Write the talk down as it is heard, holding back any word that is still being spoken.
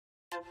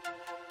Hey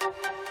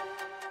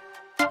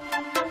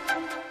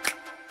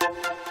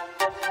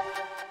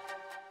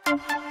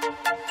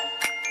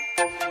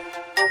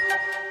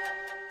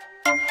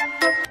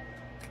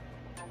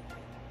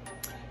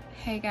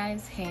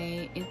guys,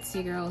 hey, it's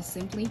your girl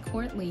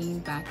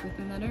SimplyKourtleen back with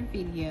another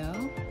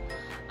video.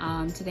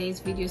 Today's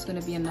video is going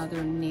to be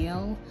another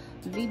nail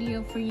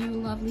video for you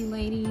lovely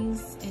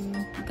ladies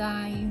and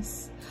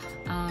guys.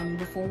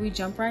 Before we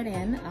jump right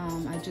in,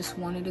 I just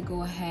wanted to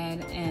go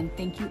ahead and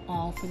thank you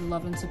all for the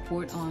love and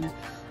support on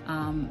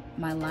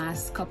my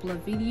last couple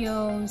of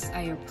videos.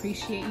 I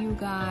appreciate you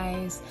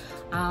guys.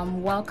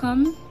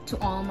 Welcome to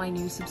all my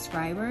new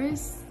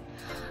subscribers.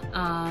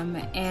 Yeah,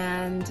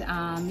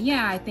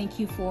 I thank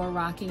you for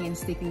rocking and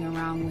sticking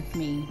around with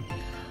me.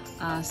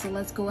 So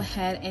let's go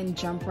ahead and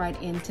jump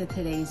right into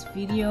today's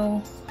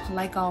video.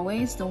 Like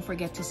always, don't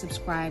forget to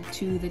subscribe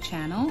to the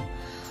channel,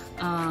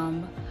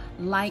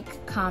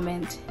 like,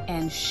 comment,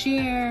 and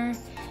share,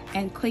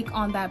 and click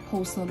on that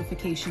post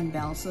notification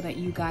bell so that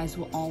you guys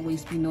will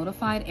always be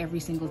notified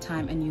every single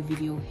time a new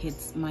video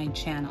hits my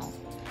channel.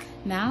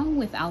 Now,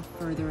 without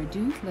further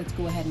ado, let's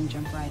go ahead and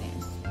jump right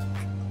in.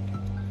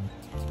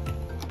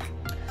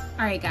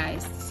 All right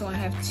guys, so I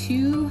have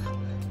two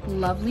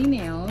lovely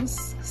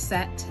nails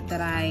set that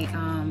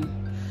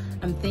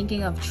I'm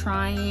thinking of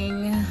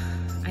trying.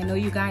 I know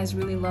you guys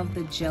really love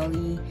the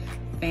jelly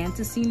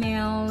fantasy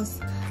nails.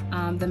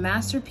 The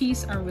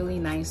masterpiece are really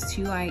nice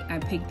too. I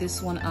picked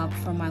this one up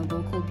from my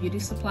local beauty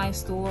supply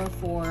store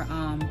for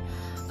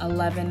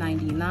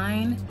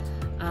 $11.99.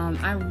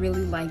 I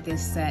really like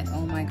this set.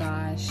 Oh my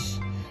gosh.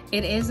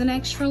 It is an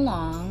extra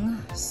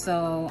long,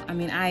 so I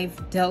mean,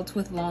 I've dealt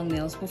with long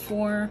nails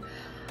before.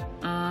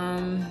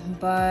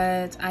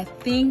 But I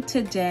think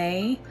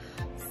today,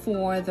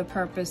 for the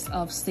purpose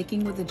of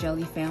sticking with the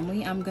jelly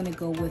family, I'm gonna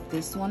go with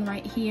this one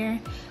right here.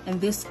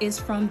 And this is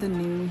from the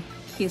new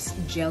Kiss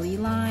Jelly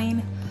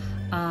line.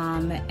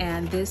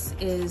 And this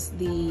is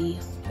the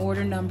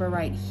order number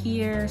right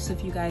here. So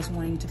if you guys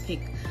wanting to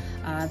pick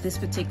this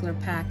particular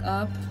pack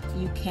up,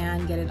 you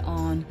can get it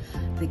on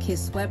the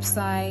Kiss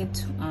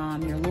website,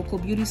 your local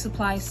beauty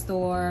supply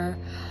store,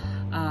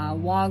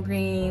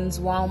 Walgreens,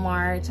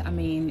 Walmart. I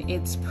mean,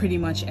 it's pretty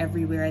much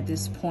everywhere at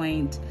this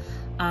point.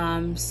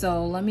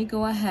 So let me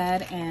go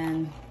ahead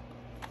and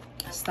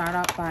start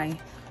off by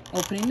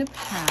opening the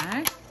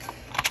pack.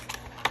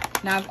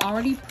 Now I've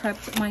already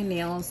prepped my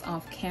nails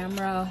off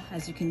camera.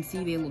 As you can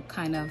see, they look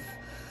kind of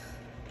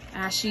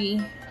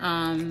ashy.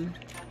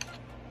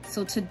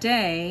 So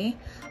today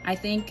I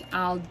think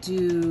I'll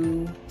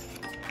do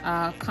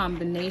a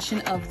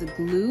combination of the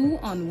glue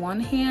on one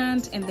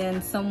hand, and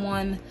then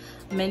someone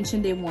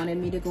mentioned they wanted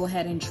me to go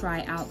ahead and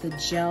try out the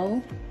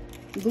gel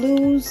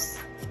glues.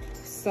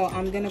 So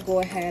I'm gonna go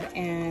ahead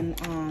and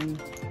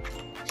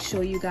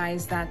show you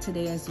guys that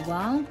today as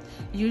well.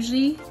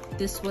 Usually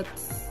this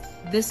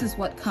is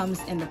what comes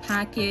in the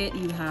packet.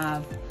 You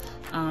have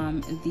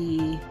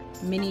the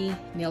mini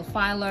nail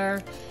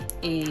filer,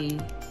 a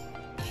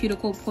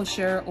cuticle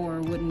pusher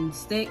or wooden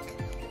stick,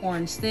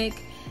 orange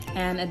stick,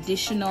 and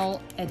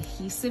additional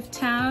adhesive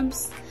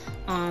tabs.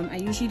 I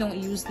usually don't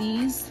use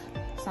these,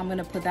 so I'm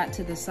gonna put that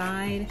to the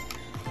side.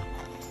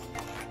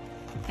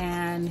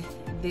 And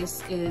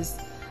this is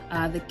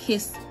the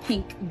Kiss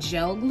Pink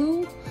Gel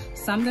Glue.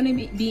 So I'm gonna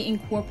be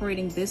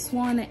incorporating this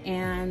one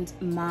and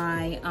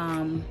my,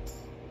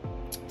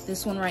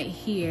 this one right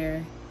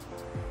here,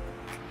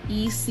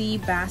 EC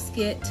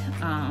Basket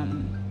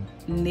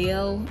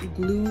Nail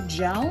Glue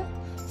Gel.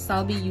 So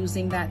I'll be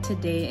using that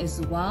today as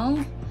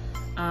well.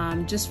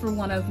 Just for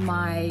one of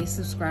my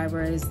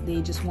subscribers,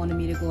 they just wanted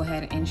me to go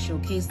ahead and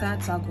showcase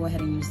that, so I'll go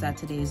ahead and use that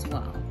today as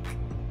well.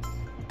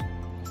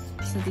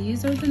 So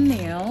these are the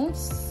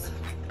nails.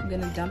 I'm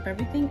gonna dump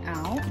everything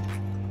out.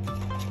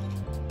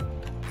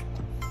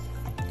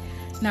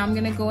 Now I'm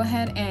gonna go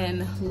ahead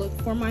and look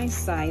for my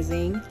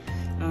sizing.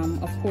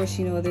 Of course,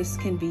 you know, this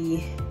can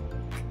be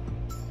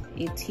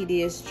a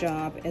tedious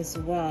job as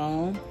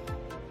well.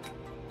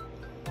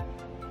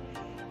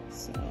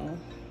 So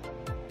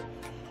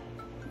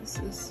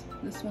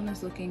this one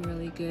is looking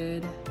really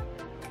good,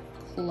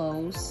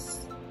 close.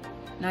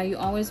 Now you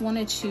always want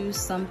to choose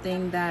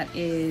something that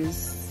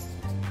is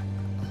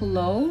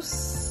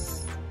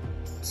close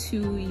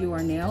to your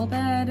nail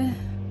bed.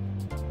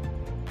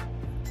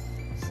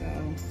 So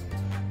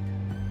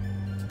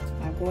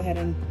I'll go ahead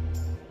and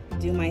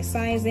do my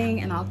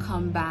sizing, and I'll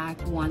come back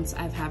once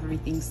I've have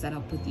everything set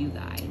up with you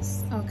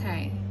guys.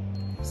 Okay,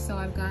 so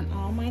I've got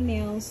all my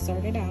nails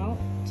sorted out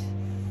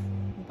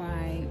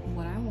by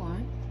what I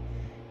want,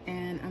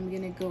 and I'm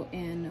gonna go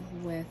in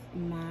with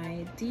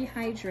my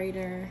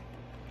dehydrator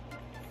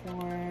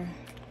for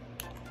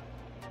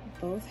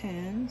both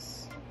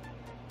hands.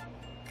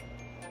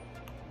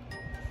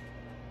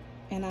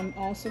 And I'm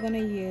also gonna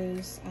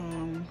use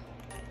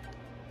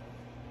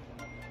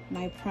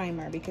my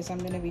primer, because I'm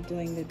gonna be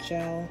doing the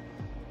gel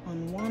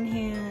on one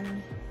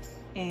hand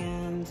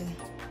and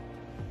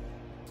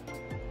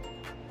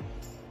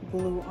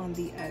glue on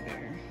the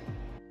other.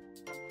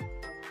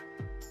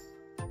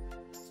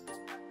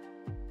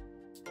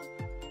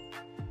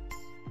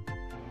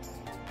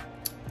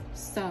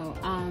 So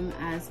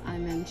as I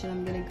mentioned,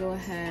 I'm gonna go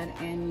ahead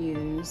and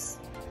use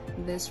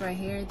this right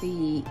here,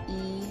 the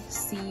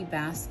EC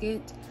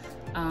Basket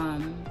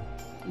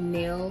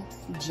nail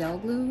gel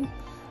glue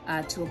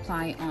to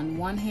apply on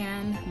one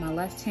hand, my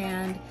left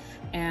hand,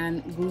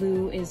 and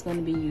glue is going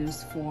to be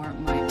used for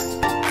my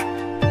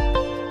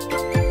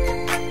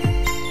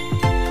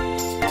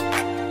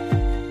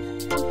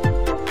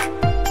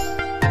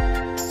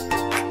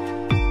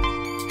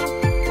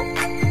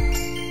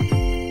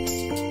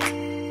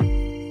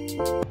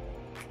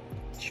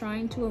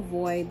trying to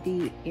avoid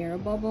the air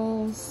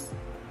bubbles.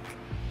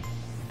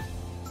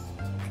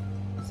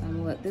 So I'm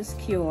gonna let this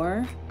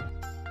cure.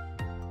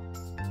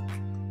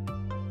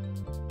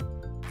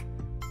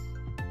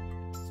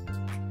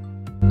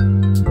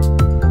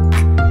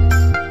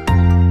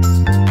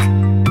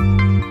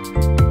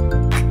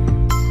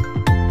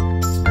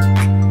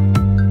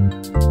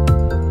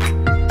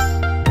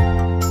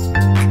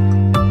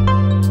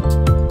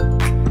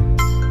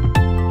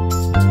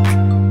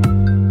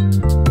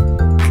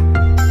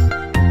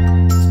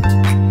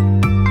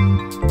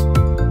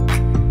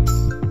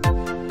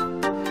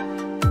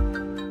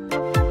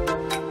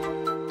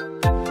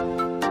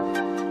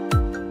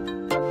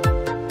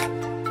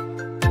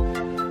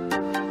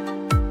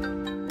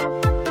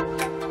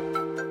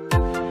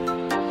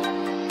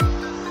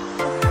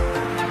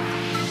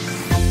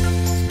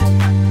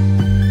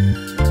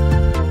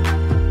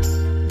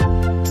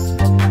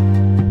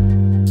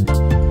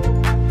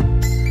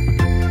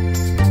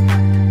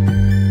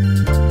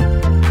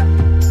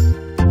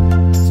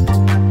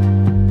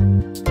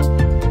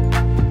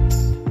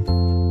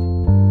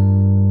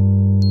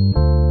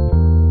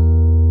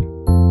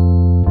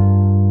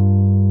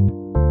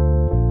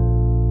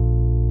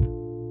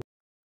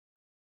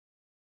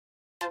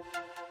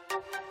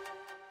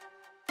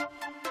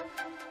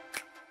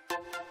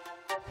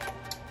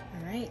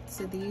 Alright,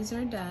 so these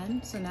are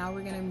done. So now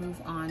we're going to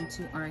move on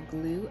to our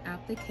glue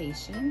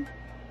application.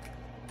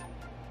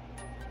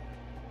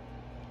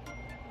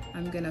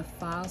 I'm going to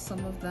file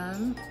some of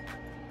them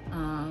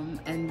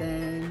and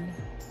then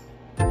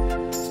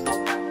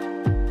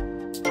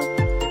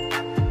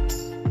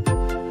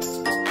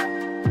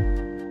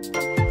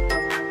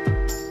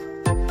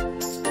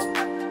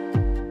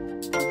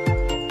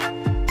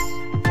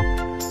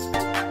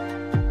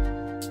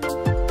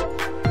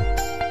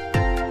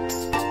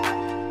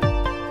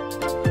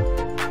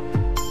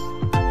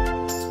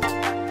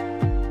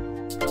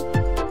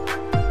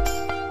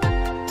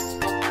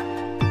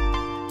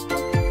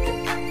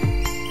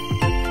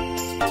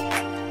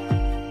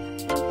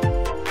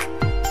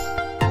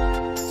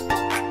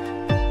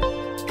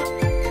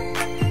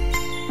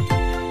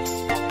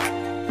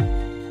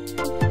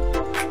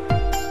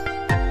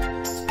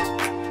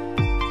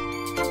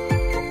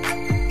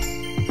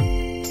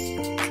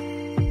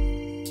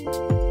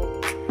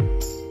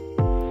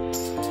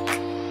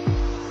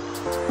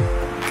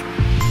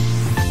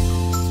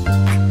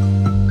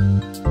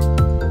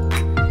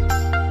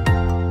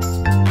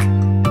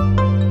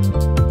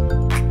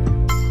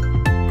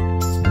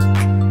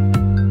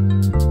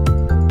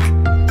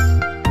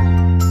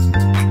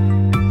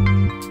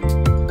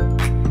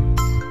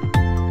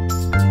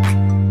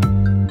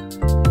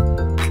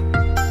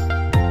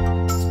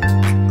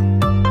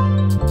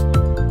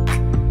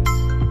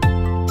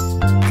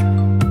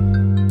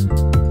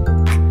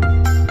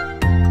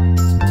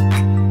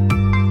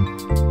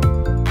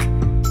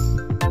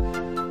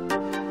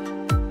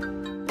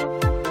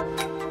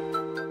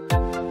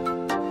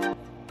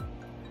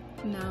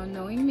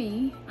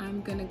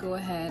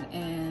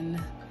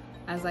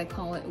as I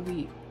call it,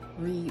 we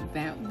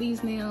revamp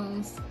these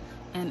nails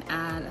and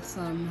add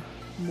some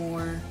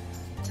more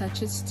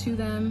touches to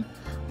them.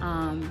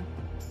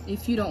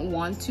 If you don't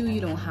want to,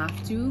 you don't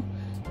have to.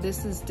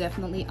 This is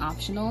definitely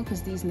optional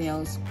because these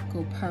nails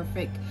go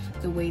perfect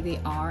the way they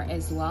are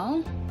as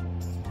well.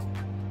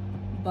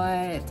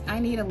 But I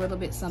need a little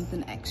bit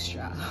something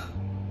extra.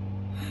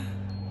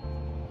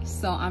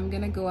 So I'm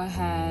gonna go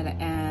ahead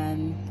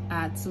and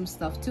add some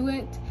stuff to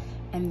it,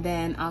 and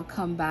then I'll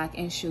come back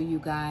and show you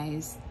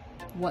guys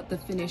what the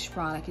finished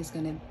product is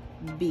gonna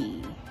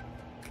be.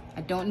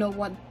 I don't know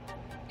what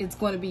it's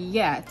gonna be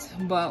yet,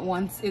 but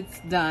once it's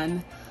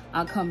done,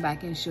 I'll come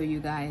back and show you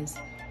guys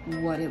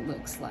what it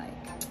looks like.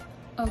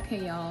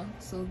 Okay, y'all,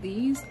 so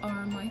these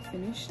are my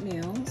finished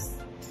nails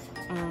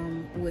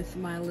with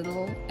my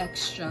little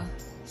extra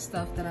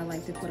stuff that I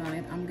like to put on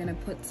it. I'm gonna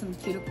put some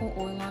cuticle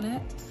oil on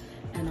it,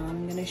 and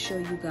I'm gonna show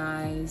you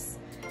guys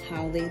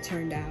how they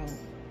turned out.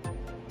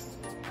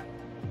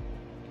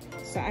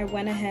 So I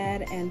went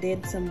ahead and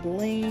did some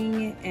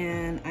bling,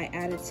 and I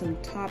added some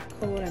top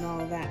coat and all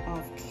of that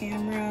off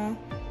camera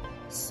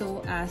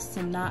so as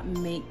to not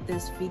make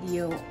this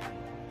video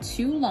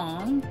too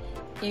long.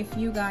 If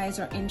you guys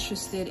are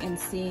interested in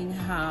seeing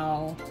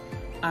how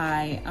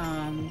I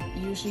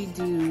usually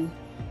do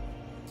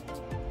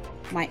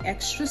my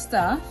extra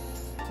stuff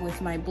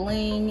with my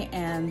bling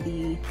and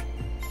the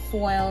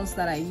foils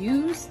that I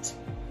used,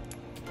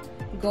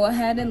 go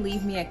ahead and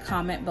leave me a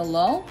comment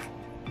below.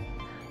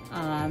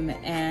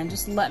 And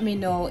just let me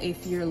know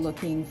if you're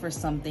looking for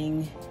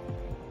something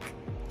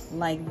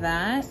like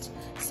that.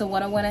 So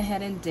what I went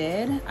ahead and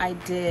did, I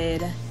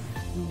did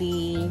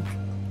the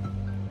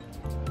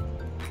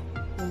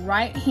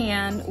right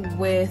hand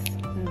with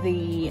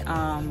the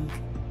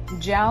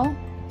gel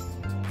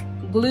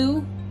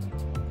glue,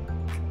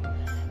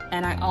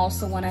 and I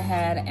also went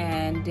ahead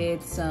and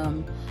did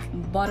some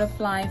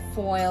butterfly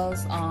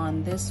foils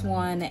on this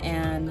one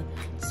and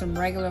some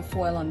regular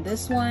foil on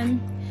this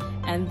one.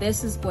 And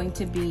this is going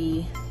to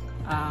be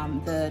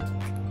the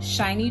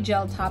shiny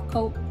gel top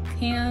coat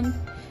hand.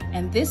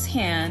 And this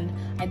hand,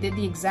 I did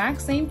the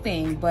exact same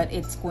thing, but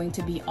it's going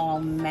to be all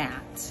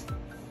matte,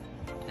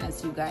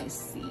 as you guys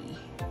see.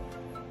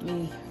 Let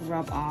me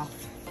rub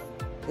off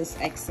this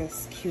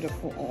excess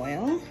cuticle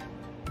oil.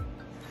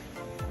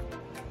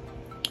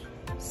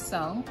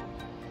 So,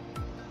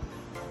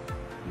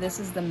 this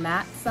is the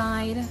matte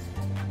side.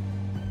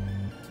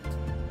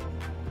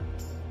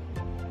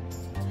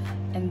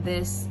 And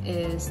this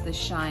is the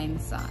shine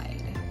side.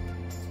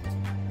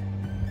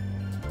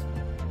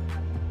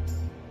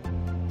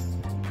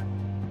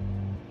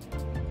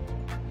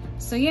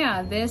 So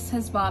yeah, this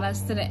has brought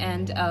us to the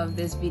end of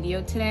this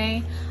video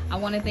today. I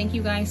want to thank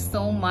you guys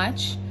so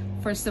much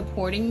for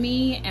supporting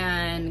me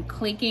and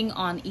clicking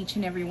on each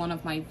and every one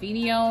of my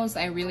videos.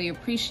 I really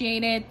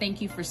appreciate it.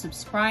 Thank you for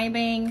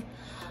subscribing.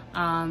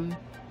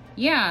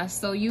 Yeah,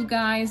 so you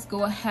guys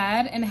go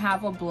ahead and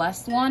have a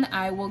blessed one.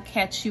 I will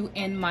catch you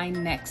in my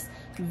next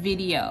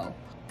video.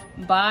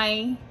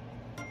 Bye.